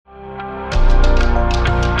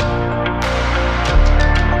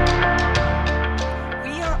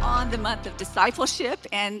month of discipleship,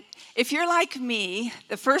 and if you're like me,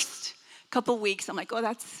 the first couple weeks, I'm like, oh,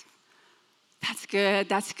 that's good.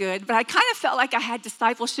 But I kind of felt like I had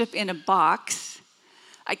discipleship in a box.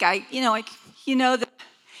 Like you know what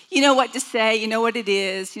to say, you know what it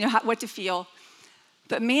is, you know what to feel.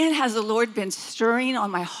 But man, has the Lord been stirring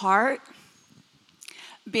on my heart,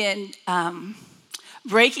 been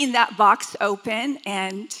breaking that box open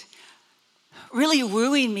and really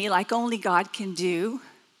wooing me like only God can do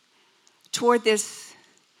toward this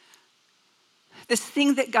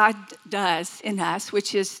thing that God does in us,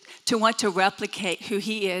 which is to want to replicate who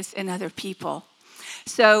he is in other people.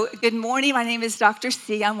 So good morning, my name is Dr.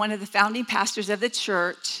 C. I'm one of the founding pastors of the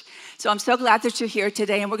church. So I'm so glad that you're here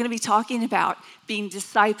today, and we're going to be talking about being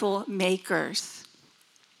disciple makers.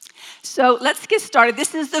 So let's get started.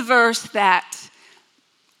 This is the verse that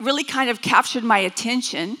really kind of captured my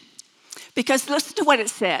attention, because listen to what it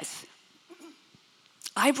says.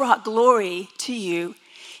 I brought glory to you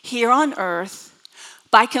here on earth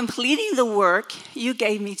by completing the work you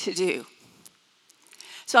gave me to do.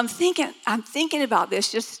 So I'm thinking about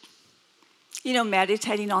this, just,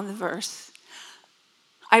 meditating on the verse.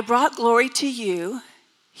 I brought glory to you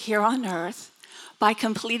here on earth by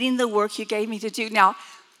completing the work you gave me to do. Now,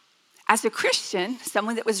 as a Christian,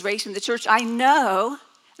 someone that was raised in the church, I know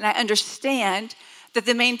and I understand that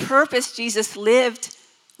the main purpose Jesus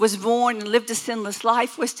was born and lived a sinless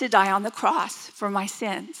life, was to die on the cross for my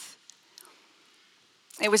sins.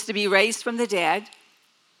 It was to be raised from the dead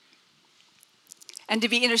and to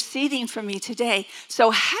be interceding for me today.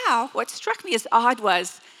 So what struck me as odd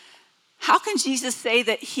was, how can Jesus say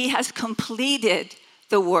that he has completed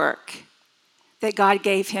the work that God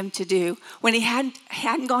gave him to do when he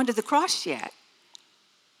hadn't gone to the cross yet?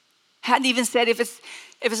 Hadn't even said, if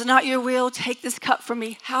it's not your will, take this cup from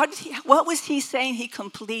me. What was he saying he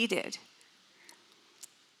completed?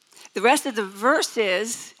 The rest of the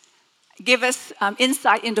verses give us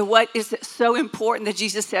insight into what is so important that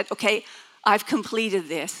Jesus said, okay, I've completed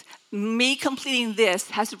this. Me completing this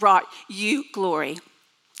has brought you glory.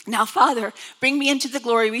 Now, Father, bring me into the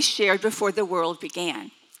glory we shared before the world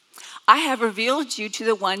began. I have revealed you to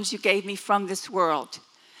the ones you gave me from this world.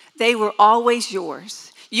 They were always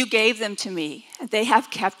yours. You gave them to me, and they have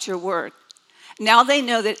kept your word. Now they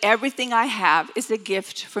know that everything I have is a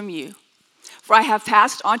gift from you. For I have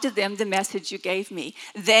passed on to them the message you gave me.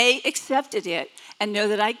 They accepted it and know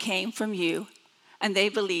that I came from you, and they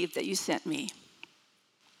believe that you sent me.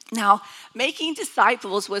 Now, making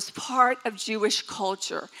disciples was part of Jewish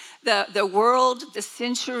culture. The world, the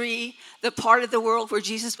century, the part of the world where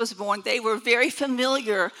Jesus was born, they were very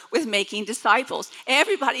familiar with making disciples.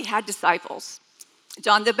 Everybody had disciples.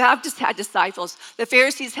 John the Baptist had disciples. The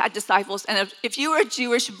Pharisees had disciples. And if you were a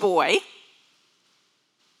Jewish boy,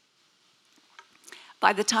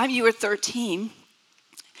 by the time you were 13,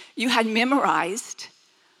 you had memorized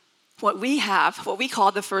what we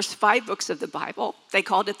call the first 5 books of the Bible. They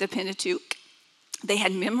called it the Pentateuch. They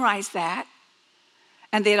had memorized that,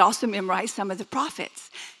 and they had also memorized some of the prophets.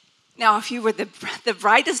 Now, if you were the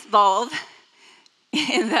brightest bulb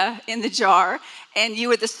in the jar, and you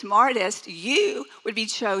were the smartest, you would be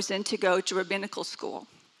chosen to go to rabbinical school.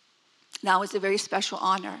 That was a very special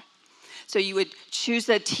honor. So you would choose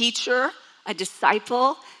a teacher, a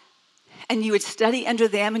disciple, and you would study under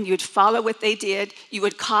them, and you would follow what they did. You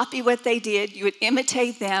would copy what they did. You would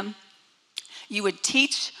imitate them. You would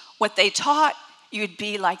teach what they taught. You would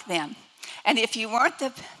be like them. And if you weren't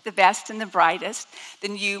the best and the brightest,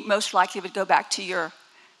 then you most likely would go back to your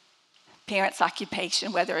parents'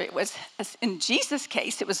 occupation, whether it was, in Jesus'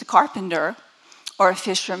 case, it was a carpenter or a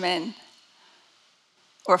fisherman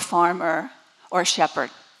or a farmer or a shepherd.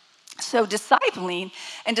 So discipling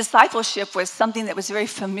and discipleship was something that was very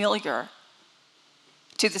familiar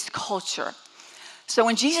to this culture. So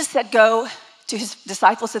when Jesus said go to his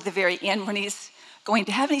disciples at the very end, when he's going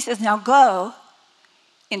to heaven, he says, now go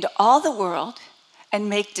into all the world and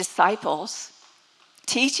make disciples,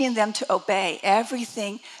 teaching them to obey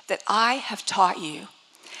everything that I have taught you.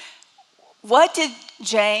 What did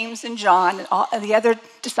James and John and all the other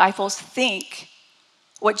disciples think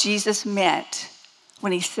what Jesus meant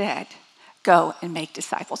when he said, go and make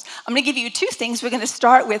disciples? I'm going to give you 2 things. We're going to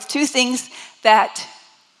start with 2 things that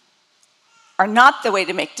are not the way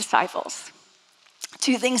to make disciples.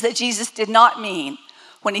 2 things that Jesus did not mean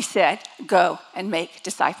when he said, go and make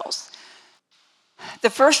disciples. The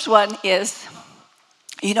first one is,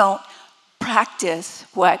 you don't practice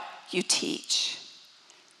what you teach.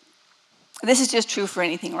 This is just true for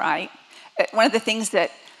anything, right? One of the things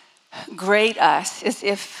that grate us is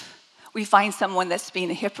if we find someone that's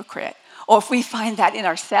being a hypocrite, or if we find that in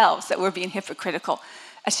ourselves, that we're being hypocritical.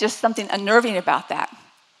 It's just something unnerving about that.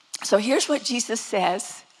 So here's what Jesus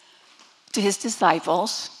says to his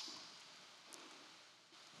disciples.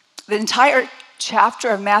 The entire chapter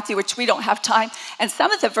of Matthew, which we don't have time, and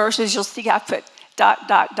some of the verses you'll see I put ...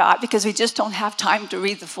 because we just don't have time to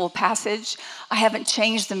read the full passage. I haven't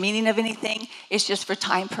changed the meaning of anything. It's just for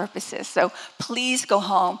time purposes. So please go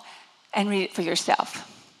home and read it for yourself.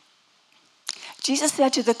 Jesus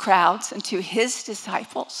said to the crowds and to his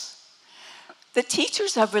disciples, the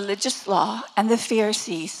teachers of religious law and the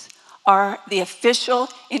Pharisees are the official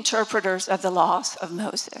interpreters of the laws of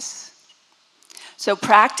Moses. So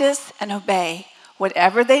practice and obey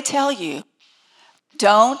whatever they tell you.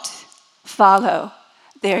 Don't follow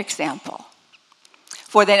their example.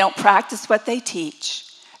 For they don't practice what they teach.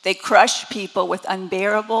 They crush people with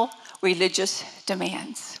unbearable religious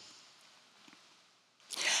demands.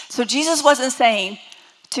 So Jesus wasn't saying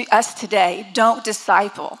to us today, don't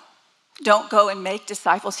disciple. Don't go and make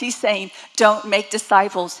disciples. He's saying, don't make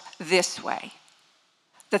disciples this way.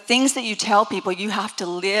 The things that you tell people, you have to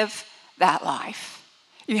live that life.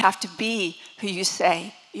 You have to be who you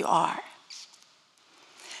say you are.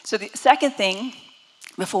 So the second thing,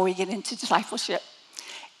 before we get into discipleship,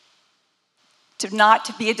 not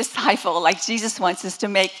to be a disciple like Jesus wants is to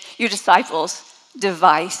make your disciples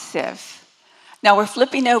divisive. Now we're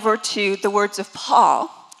flipping over to the words of Paul,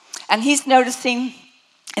 and he's noticing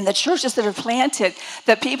in the churches that are planted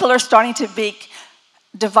that people are starting to be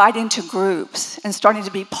divided into groups and starting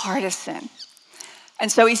to be partisan.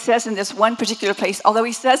 And so he says in this one particular place, although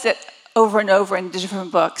he says it over and over in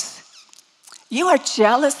different books, you are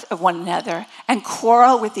jealous of one another and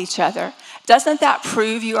quarrel with each other. Doesn't that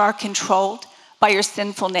prove you are controlled by your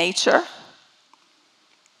sinful nature?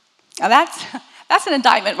 Now that's an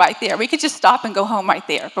indictment right there. We could just stop and go home right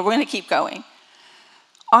there, but we're going to keep going.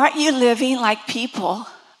 Aren't you living like people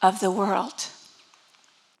of the world?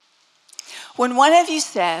 When one of you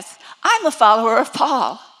says, I'm a follower of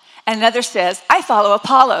Paul, and another says, I follow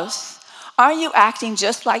Apollos, are you acting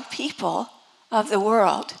just like people of the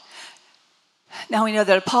world? Now we know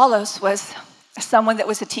that Apollos was someone that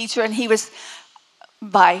was a teacher, and he was,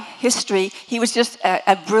 by history, he was just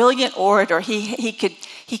a brilliant orator. He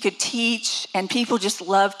could teach, and people just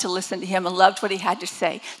loved to listen to him and loved what he had to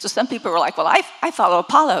say. So some people were like, well, I follow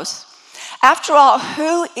Apollos. After all,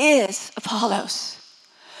 who is Apollos?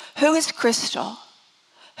 Who is Crystal?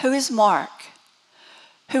 Who is Mark?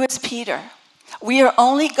 Who is Peter? We are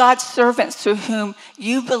only God's servants through whom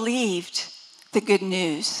you believed the good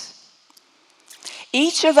news.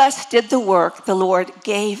 Each of us did the work the Lord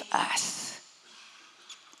gave us.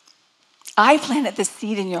 I planted the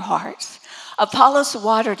seed in your hearts. Apollos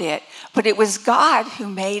watered it, but it was God who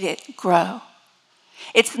made it grow.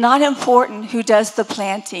 It's not important who does the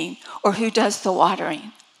planting or who does the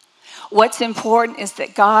watering. What's important is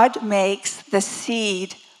that God makes the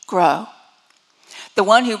seed grow. The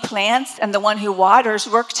one who plants and the one who waters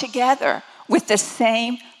work together with the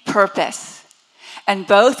same purpose, and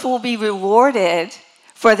both will be rewarded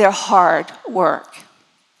for their hard work.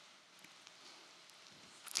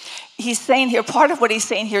 He's saying here, part of what he's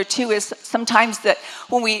saying here too is sometimes that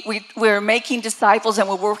when we're making disciples and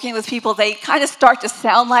we're working with people, they kind of start to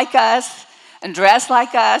sound like us and dress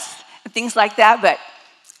like us and things like that, but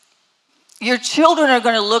your children are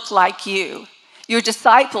going to look like you. Your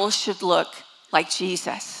disciples should look like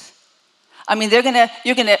Jesus. I mean, they're going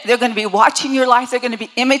to be watching your life. They're going to be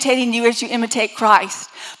imitating you as you imitate Christ.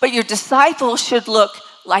 But your disciples should look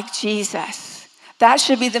like Jesus. That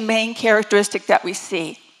should be the main characteristic that we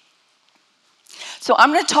see. So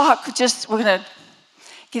I'm going to we're going to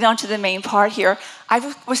get on to the main part here.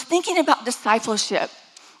 I was thinking about discipleship.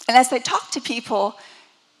 And as I talk to people,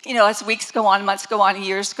 as weeks go on, months go on,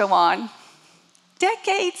 years go on,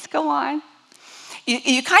 decades go on,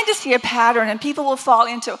 you kind of see a pattern, and people will fall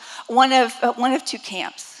into one of two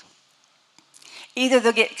camps. Either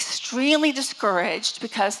they'll get extremely discouraged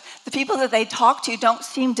because the people that they talk to don't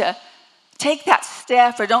seem to take that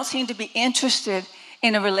step or don't seem to be interested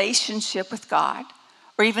in a relationship with God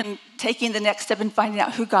or even taking the next step and finding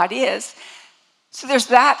out who God is. So there's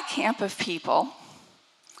that camp of people.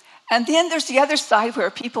 And then there's the other side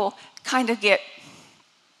where people kind of get,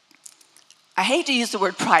 I hate to use the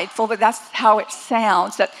word prideful, but that's how it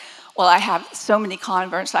sounds, that, well, I have so many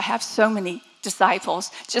converts, I have so many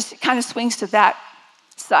disciples. Just kind of swings to that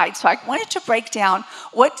side. So I wanted to break down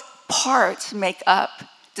what parts make up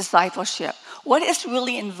discipleship. What is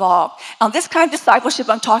really involved? Now, this kind of discipleship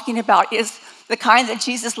I'm talking about is the kind that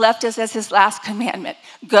Jesus left us as his last commandment.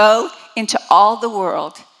 Go into all the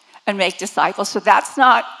world and make disciples. So that's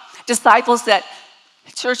not disciples that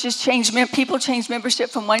churches change, people change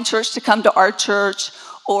membership from one church to come to our church,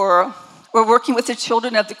 or we're working with the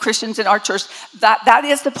children of the Christians in our church. That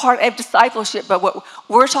is the part of discipleship. But what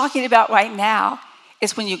we're talking about right now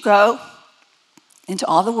is when you go into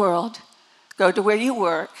all the world, go to where you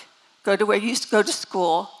work, go to where you go to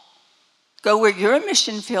school, go where your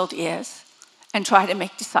mission field is, and try to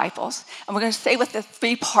make disciples. And we're going to say what the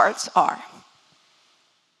 3 parts are.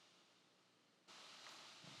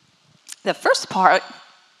 The first part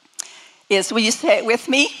is, will you say it with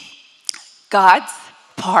me? God's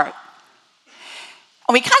part.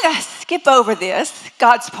 And we kind of skip over this,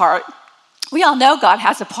 God's part. We all know God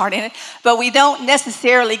has a part in it, but we don't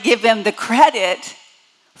necessarily give him the credit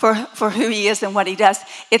for who he is and what he does.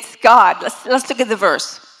 It's God. Let's look at the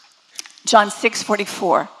verse. John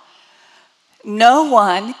 6:44. No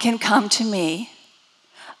one can come to me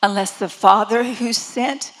unless the Father who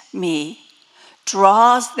sent me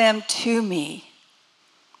draws them to me.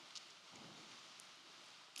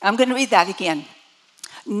 I'm going to read that again.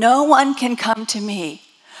 No one can come to me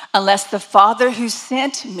unless the Father who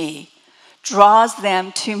sent me draws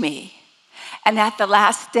them to me. And at the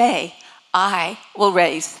last day, I will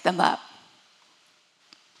raise them up.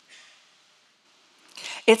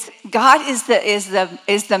 God is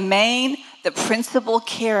the principal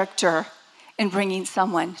character in bringing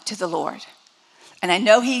someone to the Lord. And I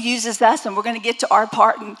know he uses us, and we're going to get to our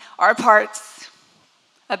part, and our part's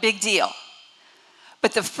a big deal.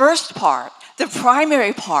 But the first part, the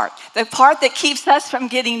primary part, the part that keeps us from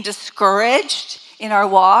getting discouraged in our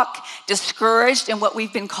walk, discouraged in what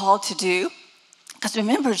we've been called to do. Because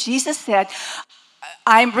remember, Jesus said,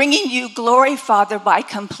 I'm bringing you glory, Father, by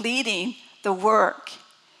completing the work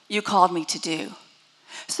you called me to do.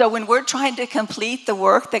 So when we're trying to complete the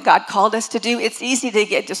work that God called us to do, it's easy to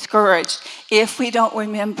get discouraged if we don't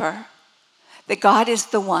remember that God is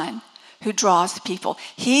the one who draws people.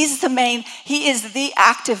 He is the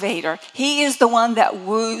activator. He is the one that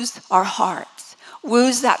woos our hearts,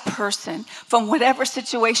 woos that person from whatever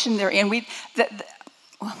situation they're in.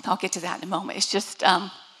 I'll get to that in a moment. It's just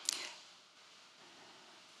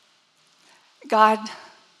God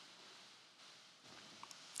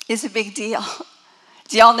is a big deal.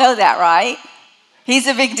 Do y'all know that, right? He's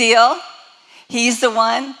a big deal. He's the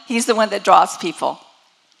one that draws people.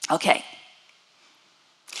 Okay.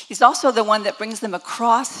 He's also the one that brings them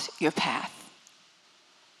across your path.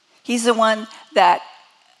 He's the one that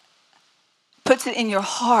puts it in your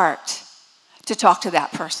heart to talk to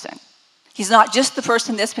that person. He's not just the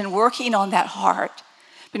person that's been working on that heart,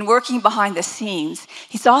 been working behind the scenes.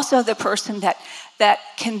 He's also the person that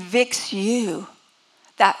convicts you,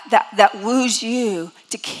 that woos you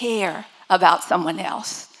to care about someone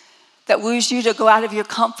else, that woos you to go out of your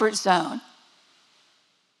comfort zone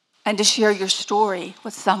and to share your story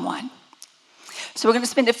with someone. So we're going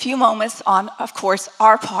to spend a few moments on, of course,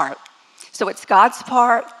 our part. So it's God's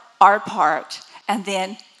part, our part, and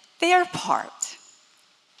then their part.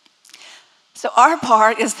 So our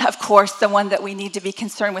part is, of course, the one that we need to be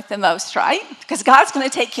concerned with the most, right? Because God's going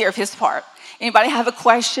to take care of his part. Anybody have a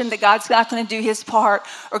question that God's not going to do his part,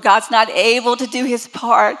 or God's not able to do his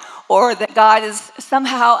part, or that God is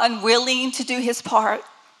somehow unwilling to do his part?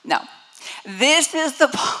 No. This is the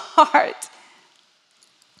part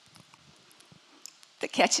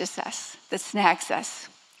that catches us, that snags us.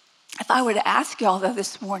 If I were to ask y'all, though,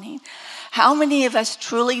 this morning, how many of us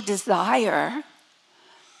truly desire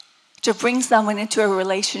to bring someone into a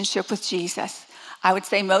relationship with Jesus? I would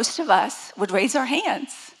say most of us would raise our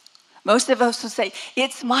hands. Most of us would say,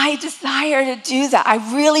 it's my desire to do that.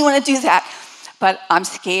 I really want to do that. But I'm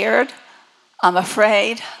scared. I'm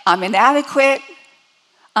afraid. I'm inadequate.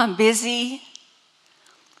 I'm busy.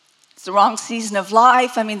 It's the wrong season of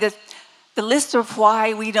life. I mean, the list of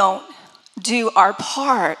why we don't do our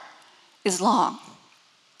part is long.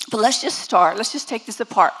 But let's just start. Let's just take this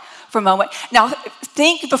apart for a moment. Now,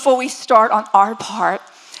 think before we start on our part,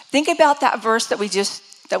 think about that verse that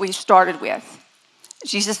we started with.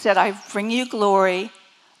 Jesus said, I bring you glory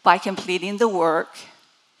by completing the work.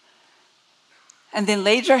 And then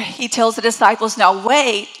later he tells the disciples, now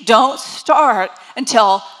wait, don't start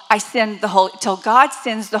until God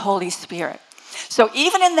sends the Holy Spirit. So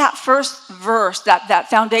even in that first verse, that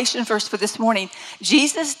foundation verse for this morning,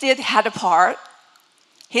 Jesus had a part.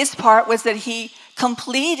 His part was that he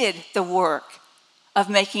completed the work of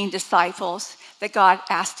making disciples that God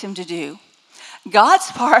asked him to do.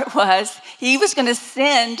 God's part was he was going to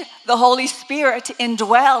send the Holy Spirit to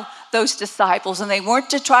indwell those disciples, and they weren't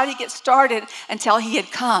to try to get started until he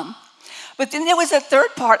had come. But then there was a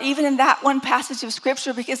third part, even in that one passage of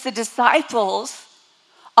Scripture, because the disciples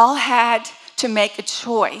all had to make a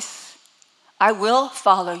choice. I will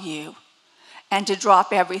follow you, and to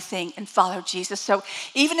drop everything and follow Jesus. So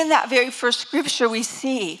even in that very first scripture, we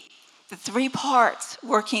see the three parts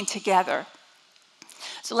working together.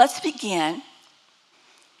 So let's begin.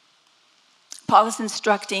 Paul is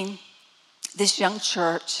instructing this young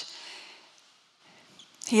church.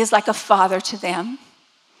 He is like a father to them,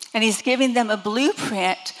 and he's giving them a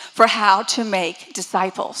blueprint for how to make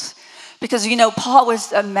disciples. Because, Paul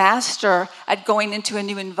was a master at going into a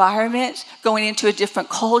new environment, going into a different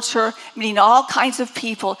culture, meeting all kinds of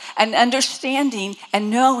people, and understanding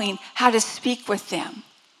and knowing how to speak with them.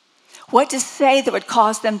 What to say that would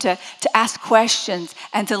cause them to ask questions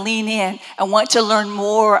and to lean in and want to learn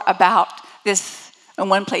more about this, in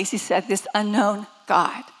one place he said, this unknown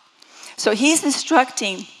God. So he's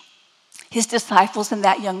instructing his disciples in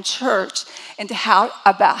that young church into how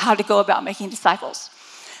to go about making disciples.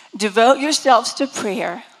 Devote yourselves to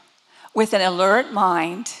prayer with an alert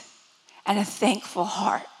mind and a thankful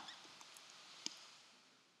heart.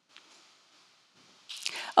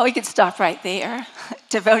 Oh, we could stop right there.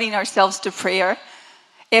 Devoting ourselves to prayer.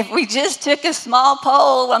 If we just took a small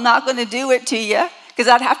poll, I'm not going to do it to you because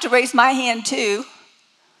I'd have to raise my hand too.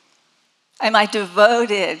 Am I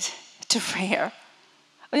devoted to prayer?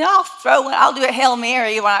 I'll do a Hail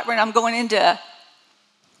Mary when I'm going into.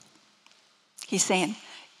 He's saying,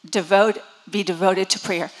 be devoted to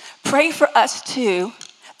prayer. Pray for us too,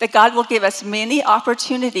 that God will give us many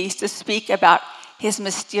opportunities to speak about his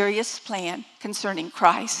mysterious plan concerning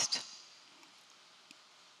Christ.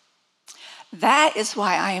 That is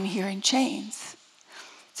why I am here in chains.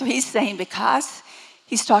 So he's saying because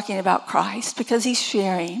he's talking about Christ, because he's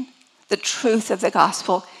sharing the truth of the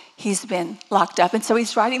gospel, he's been locked up. And so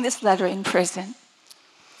he's writing this letter in prison.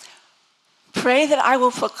 Pray that I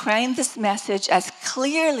will proclaim this message as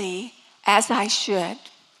clearly as I should.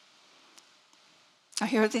 Now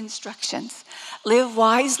here are the instructions. Live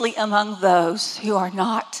wisely among those who are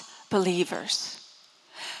not believers.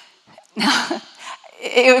 Now,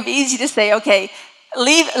 it would be easy to say, okay,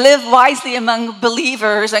 live wisely among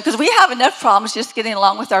believers, because we have enough problems just getting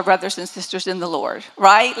along with our brothers and sisters in the Lord,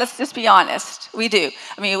 right? Let's just be honest. We do.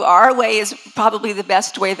 I mean, our way is probably the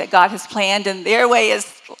best way that God has planned, and their way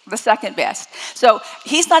is the second best. So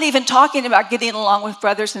he's not even talking about getting along with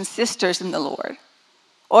brothers and sisters in the Lord,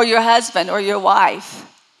 or your husband, or your wife,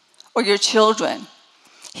 or your children.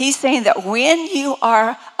 He's saying that when you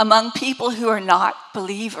are among people who are not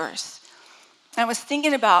believers, I was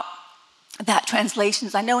thinking about that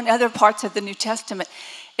translations. I know in other parts of the New Testament,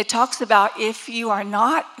 it talks about if you are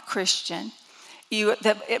not a Christian,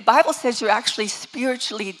 the Bible says you're actually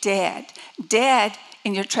spiritually dead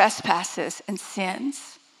in your trespasses and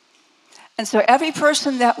sins. And so every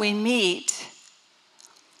person that we meet,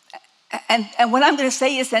 and what I'm going to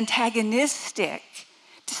say is antagonistic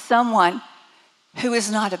to someone who is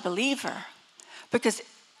not a believer, because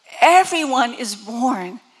everyone is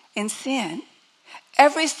born in sin.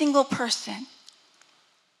 Every single person.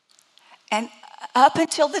 And up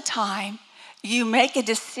until the time you make a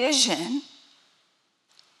decision,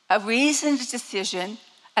 a reasoned decision,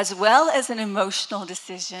 as well as an emotional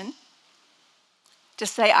decision, to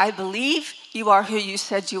say, I believe you are who you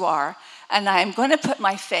said you are, and I am going to put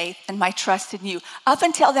my faith and my trust in you. Up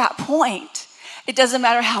until that point, it doesn't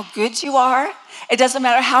matter how good you are. It doesn't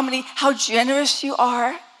matter how generous you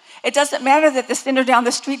are. It doesn't matter that the sinner down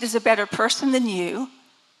the street is a better person than you,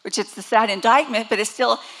 which is the sad indictment, but it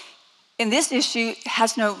still, in this issue,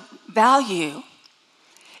 has no value.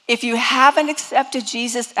 If you haven't accepted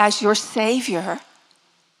Jesus as your Savior,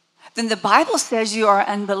 then the Bible says you are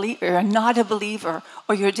an unbeliever, you're not a believer,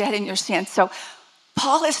 or you're dead in your sins. So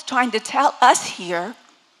Paul is trying to tell us here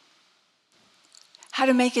how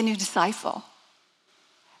to make a new disciple.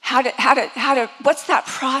 What's that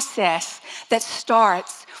process that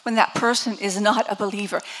starts when that person is not a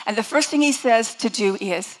believer? And the first thing he says to do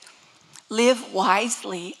is live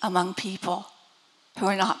wisely among people who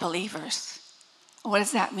are not believers. What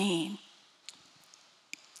does that mean?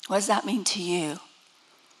 What does that mean to you?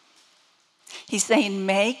 He's saying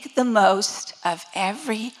make the most of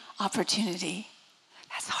every opportunity.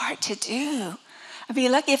 That's hard to do. I'd be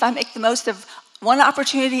lucky if I make the most of one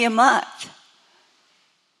opportunity a month.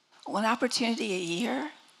 One opportunity a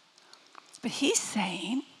year. But he's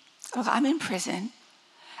saying, look, I'm in prison,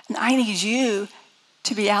 and I need you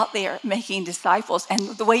to be out there making disciples. And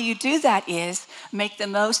the way you do that is make the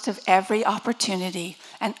most of every opportunity.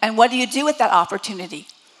 And what do you do with that opportunity?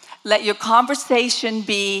 Let your conversation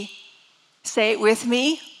be, say it with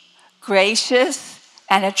me, gracious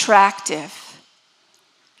and attractive.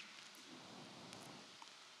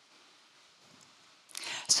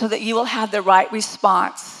 So that you will have the right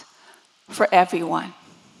response for everyone.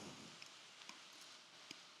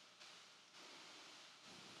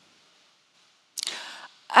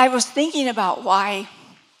 I was thinking about why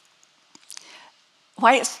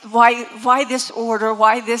this order,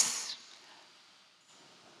 why this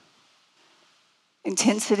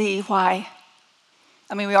intensity, why.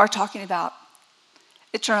 I mean, we are talking about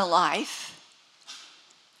eternal life.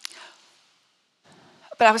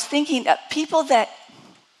 But I was thinking that people that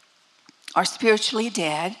are spiritually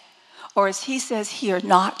dead, or as he says here,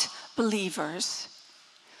 not believers,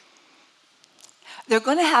 they're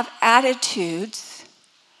going to have attitudes,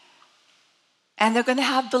 and they're going to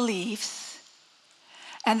have beliefs,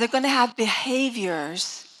 and they're going to have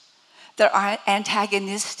behaviors that are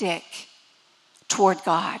antagonistic toward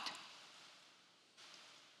God.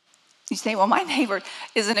 You say, well, my neighbor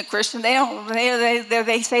isn't a Christian. They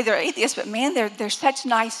say they're atheists, but man, they're such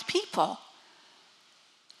nice people.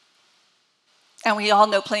 And we all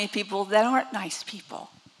know plenty of people that aren't nice people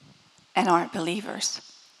and aren't believers.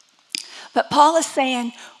 But Paul is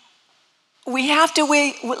saying we have to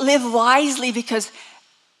live wisely because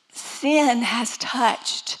sin has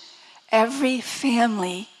touched every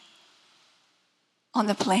family on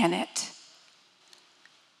the planet.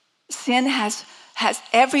 Sin has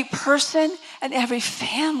every person and every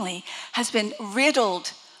family has been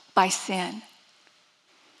riddled by sin.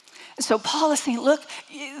 And so Paul is saying, look,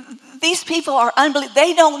 these people are unbelievers.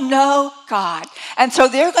 They don't know God. And so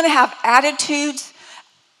they're going to have attitudes,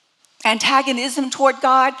 antagonism toward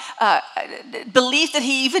God, belief that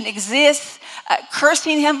he even exists,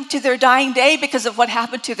 cursing him to their dying day because of what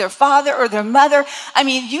happened to their father or their mother. I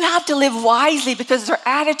mean, you have to live wisely because their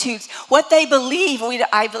attitudes, what they believe.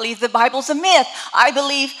 I believe the Bible's a myth. I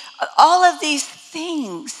believe all of these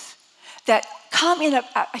things that come in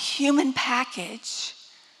a human package.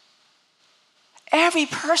 Every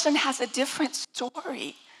person has a different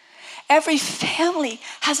story. Every family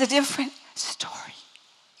has a different story.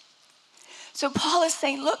 So Paul is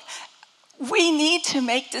saying, look, we need to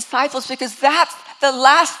make disciples because that's the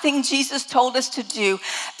last thing Jesus told us to do.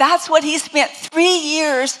 That's what he spent 3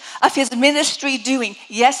 years of his ministry doing.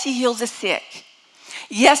 Yes, he healed the sick.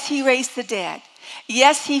 Yes, he raised the dead.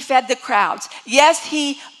 Yes, he fed the crowds. Yes,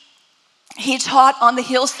 he taught on the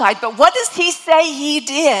hillside. But what does he say he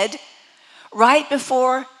did right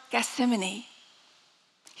before Gethsemane?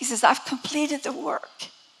 He says, I've completed the work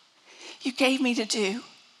you gave me to do.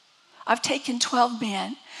 I've taken 12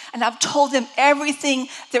 men and I've told them everything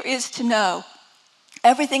there is to know.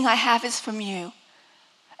 Everything I have is from you.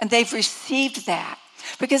 And they've received that.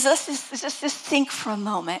 Because let's just think for a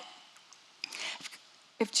moment.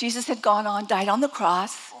 If Jesus had gone on, died on the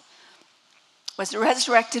cross, was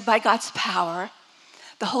resurrected by God's power,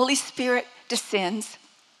 the Holy Spirit descends,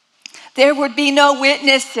 there would be no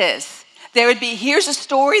witnesses. There would be, here's a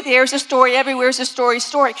story, there's a story, everywhere's a story.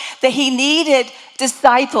 That he needed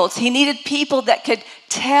disciples. He needed people that could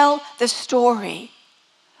tell the story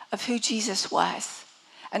of who Jesus was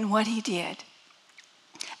and what he did.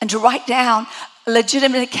 And to write down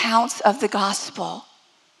legitimate accounts of the gospel.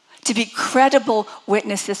 To be credible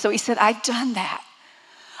witnesses. So he said, I've done that.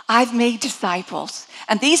 I've made disciples.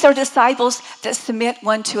 And these are disciples that submit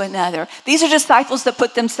one to another. These are disciples that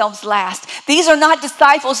put themselves last. These are not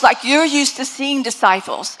disciples like you're used to seeing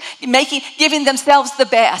disciples, giving themselves the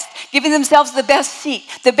best, giving themselves the best seat,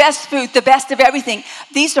 the best food, the best of everything.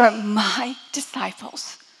 These are my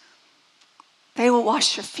disciples. They will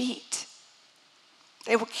wash your feet.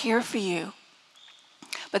 They will care for you.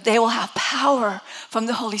 But they will have power from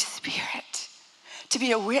the Holy Spirit to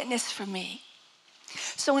be a witness for me.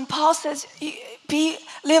 So when Paul says,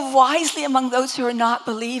 live wisely among those who are not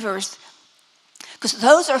believers, because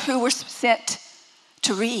those are who we're sent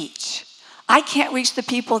to reach. I can't reach the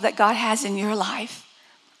people that God has in your life.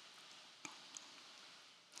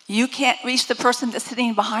 You can't reach the person that's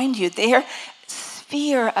sitting behind you, their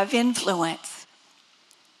sphere of influence.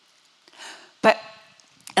 But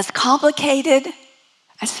as complicated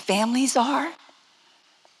as families are,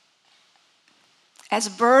 as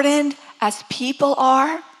burdened as people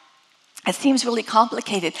are, it seems really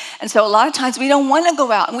complicated. And so a lot of times we don't want to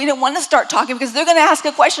go out and we don't want to start talking because they're going to ask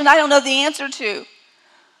a question I don't know the answer to.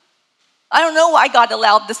 I don't know why God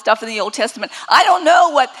allowed this stuff in the Old Testament. I don't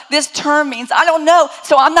know what this term means. I don't know.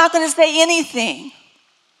 So I'm not going to say anything.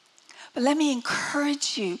 But let me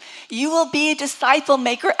encourage you. You will be a disciple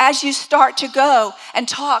maker as you start to go and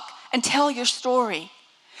talk and tell your story.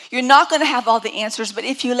 You're not going to have all the answers, but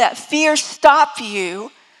if you let fear stop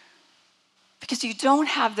you because you don't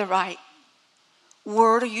have the right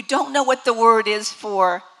word or you don't know what the word is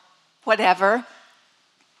for whatever,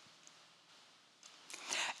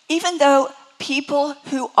 even though people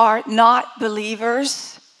who are not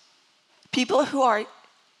believers, people who are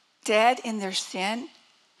dead in their sin,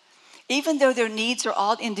 even though their needs are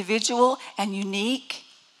all individual and unique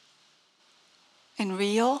and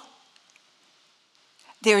real,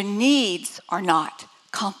 their needs are not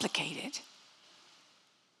complicated.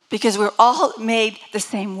 Because we're all made the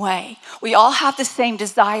same way. We all have the same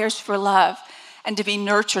desires for love and to be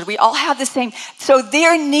nurtured. We all have the same. So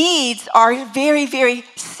their needs are very, very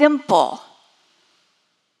simple.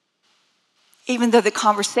 Even though the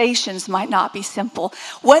conversations might not be simple.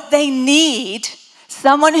 What they need,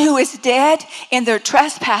 someone who is dead in their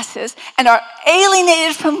trespasses and are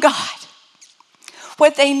alienated from God.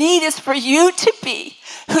 What they need is for you to be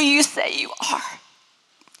who you say you are.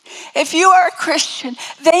 If you are a Christian,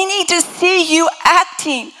 they need to see you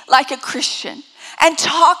acting like a Christian and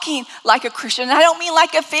talking like a Christian. And I don't mean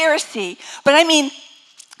like a Pharisee, but I mean,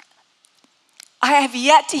 I have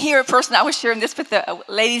yet to hear a person, I was sharing this with the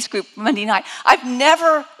ladies group Monday night. I've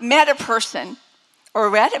never met a person or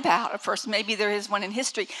read about a person, maybe there is one in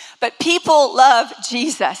history, but people love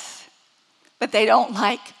Jesus, but they don't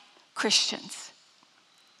like Christians.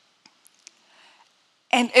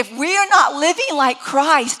 And if we are not living like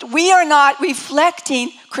Christ, we are not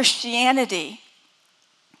reflecting Christianity.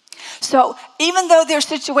 So even though their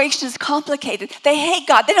situation is complicated, they hate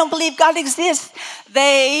God. They don't believe God exists.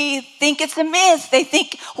 They think it's a myth. They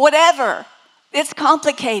think whatever. It's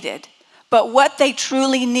complicated. But what they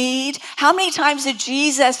truly need, how many times did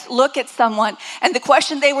Jesus look at someone and the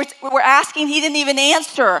question they were asking, he didn't even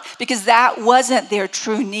answer because that wasn't their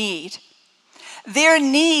true need. Their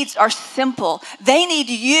needs are simple. They need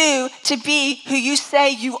you to be who you say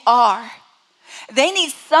you are. They need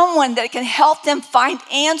someone that can help them find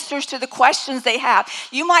answers to the questions they have.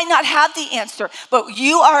 You might not have the answer, but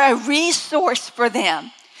you are a resource for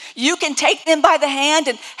them. You can take them by the hand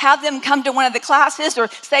and have them come to one of the classes or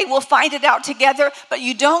say, we'll find it out together. But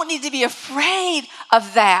you don't need to be afraid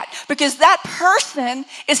of that because that person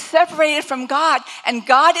is separated from God and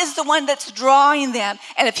God is the one that's drawing them.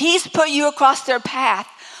 And if he's put you across their path,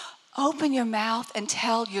 open your mouth and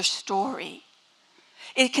tell your story.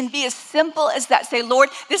 It can be as simple as that. Say, Lord,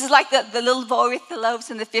 this is like the little boy with the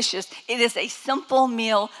loaves and the fishes. It is a simple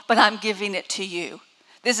meal, but I'm giving it to you.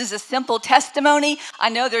 This is a simple testimony. I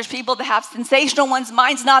know there's people that have sensational ones.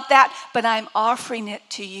 Mine's not that, but I'm offering it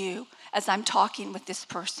to you as I'm talking with this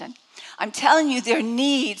person. I'm telling you their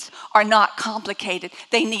needs are not complicated.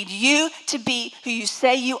 They need you to be who you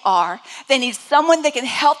say you are. They need someone that can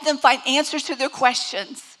help them find answers to their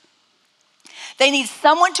questions. They need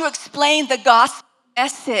someone to explain the gospel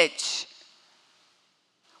message.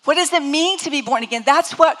 What does it mean to be born again?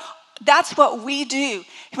 That's what we do.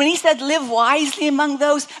 When he said, live wisely among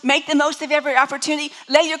those, make the most of every opportunity,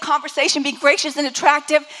 let your conversation be gracious and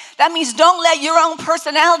attractive. That means don't let your own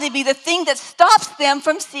personality be the thing that stops them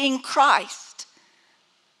from seeing Christ.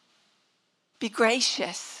 Be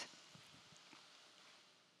gracious.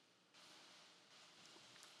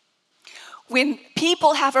 When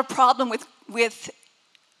people have a problem with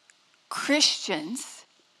Christians,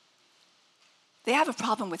 they have a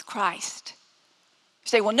problem with Christ. You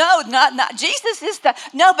say, well, no, not Jesus is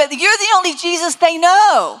no, but you're the only Jesus they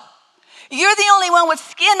know. You're the only one with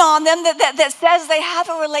skin on them that says they have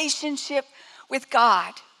a relationship with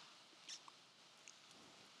God.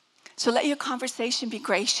 So let your conversation be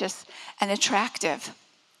gracious and attractive.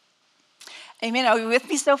 Amen. Are we with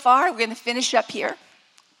me so far? We're going to finish up here.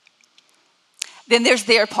 Then there's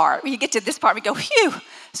their part. When you get to this part, we go, phew.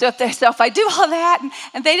 So if I do all that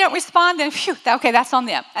and they don't respond, then phew, okay, that's on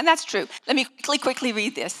them. And that's true. Let me quickly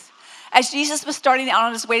read this. As Jesus was starting out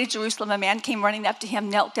on his way to Jerusalem, a man came running up to him,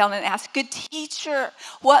 knelt down and asked, good teacher,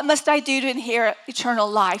 what must I do to inherit eternal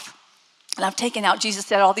life? And I've taken out, Jesus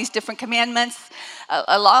said all these different commandments,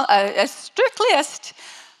 a strict list.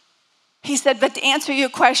 He said, but to answer your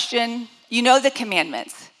question, you know the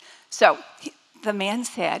commandments. So the man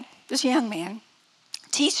said, this young man,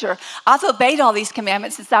 teacher, I've obeyed all these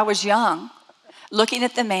commandments since I was young. Looking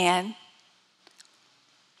at the man,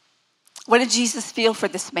 what did Jesus feel for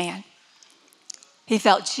this man? He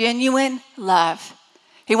felt genuine love.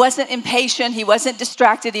 He wasn't impatient. He wasn't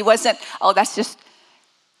distracted. He wasn't,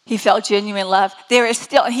 he felt genuine love. There is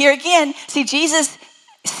still, and here again, see, Jesus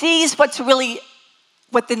sees what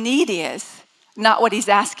the need is. Not what he's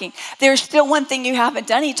asking. There's still one thing you haven't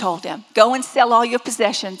done, he told him. Go and sell all your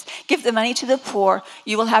possessions. Give the money to the poor.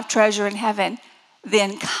 You will have treasure in heaven.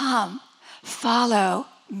 Then come, follow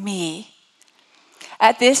me.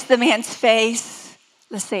 At this, the man's face,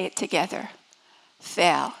 let's say it together,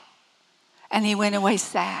 fell. And he went away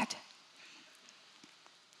sad.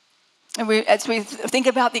 And as we think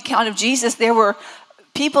about the account of Jesus, there were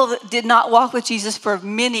people that did not walk with Jesus for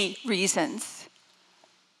many reasons.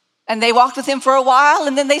 And they walked with him for a while,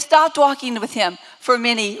 and then they stopped walking with him for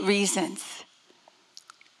many reasons.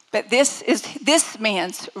 But this is this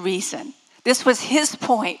man's reason. This was his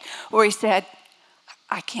point where he said,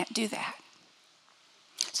 I can't do that.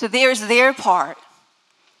 So there's their part.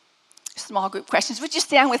 Small group questions. Would you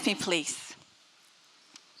stand with me, please?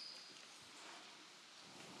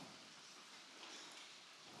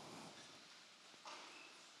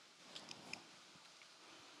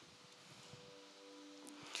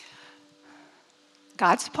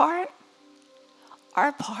 God's part,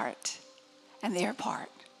 our part, and their part.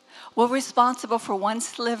 We're responsible for one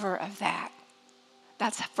sliver of that.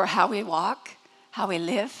 That's for how we walk, how we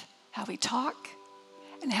live, how we talk,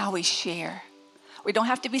 and how we share. We don't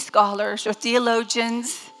have to be scholars or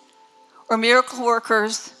theologians or miracle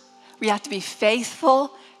workers. We have to be faithful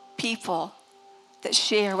people that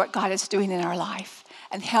share what God is doing in our life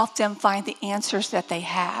and help them find the answers that they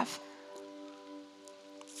have.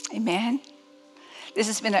 Amen. This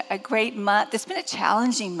has been a great month. It's been a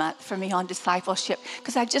challenging month for me on discipleship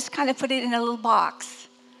because I just kind of put it in a little box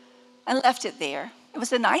and left it there. It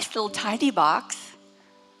was a nice little tidy box,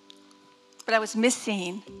 but I was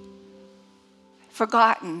missing,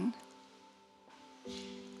 forgotten.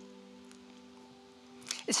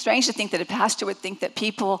 It's strange to think that a pastor would think that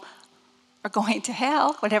people are going to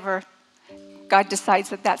hell, whatever God decides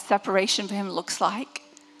that separation for him looks like.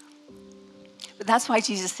 But that's why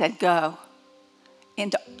Jesus said, go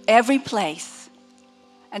into every place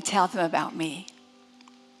and tell them about me.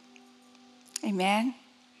 Amen?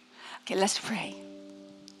 Okay, let's pray.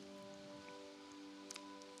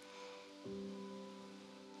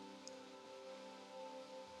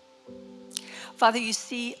 Father, you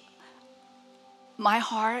see my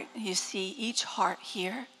heart, you see each heart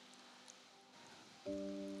here.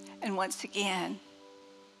 And once again,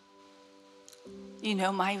 you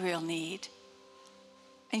know my real need.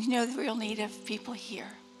 And you know the real need of people here.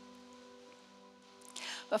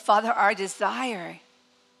 But Father, our desire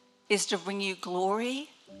is to bring you glory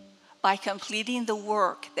by completing the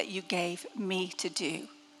work that you gave me to do,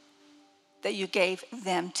 that you gave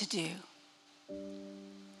them to do.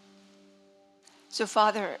 So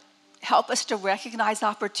Father, help us to recognize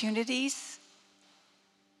opportunities.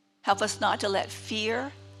 Help us not to let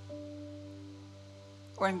fear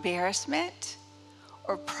or embarrassment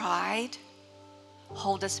or pride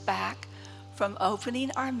hold us back from opening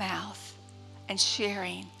our mouth and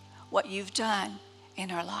sharing what you've done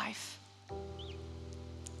in our life.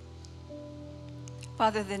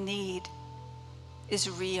 Father, the need is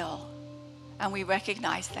real, and we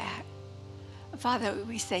recognize that. Father,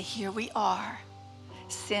 we say, here we are.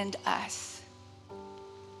 Send us.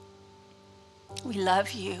 We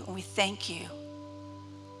love you, and we thank you.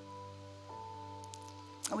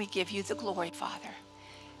 And we give you the glory, Father.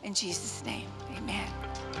 In Jesus' name, amen.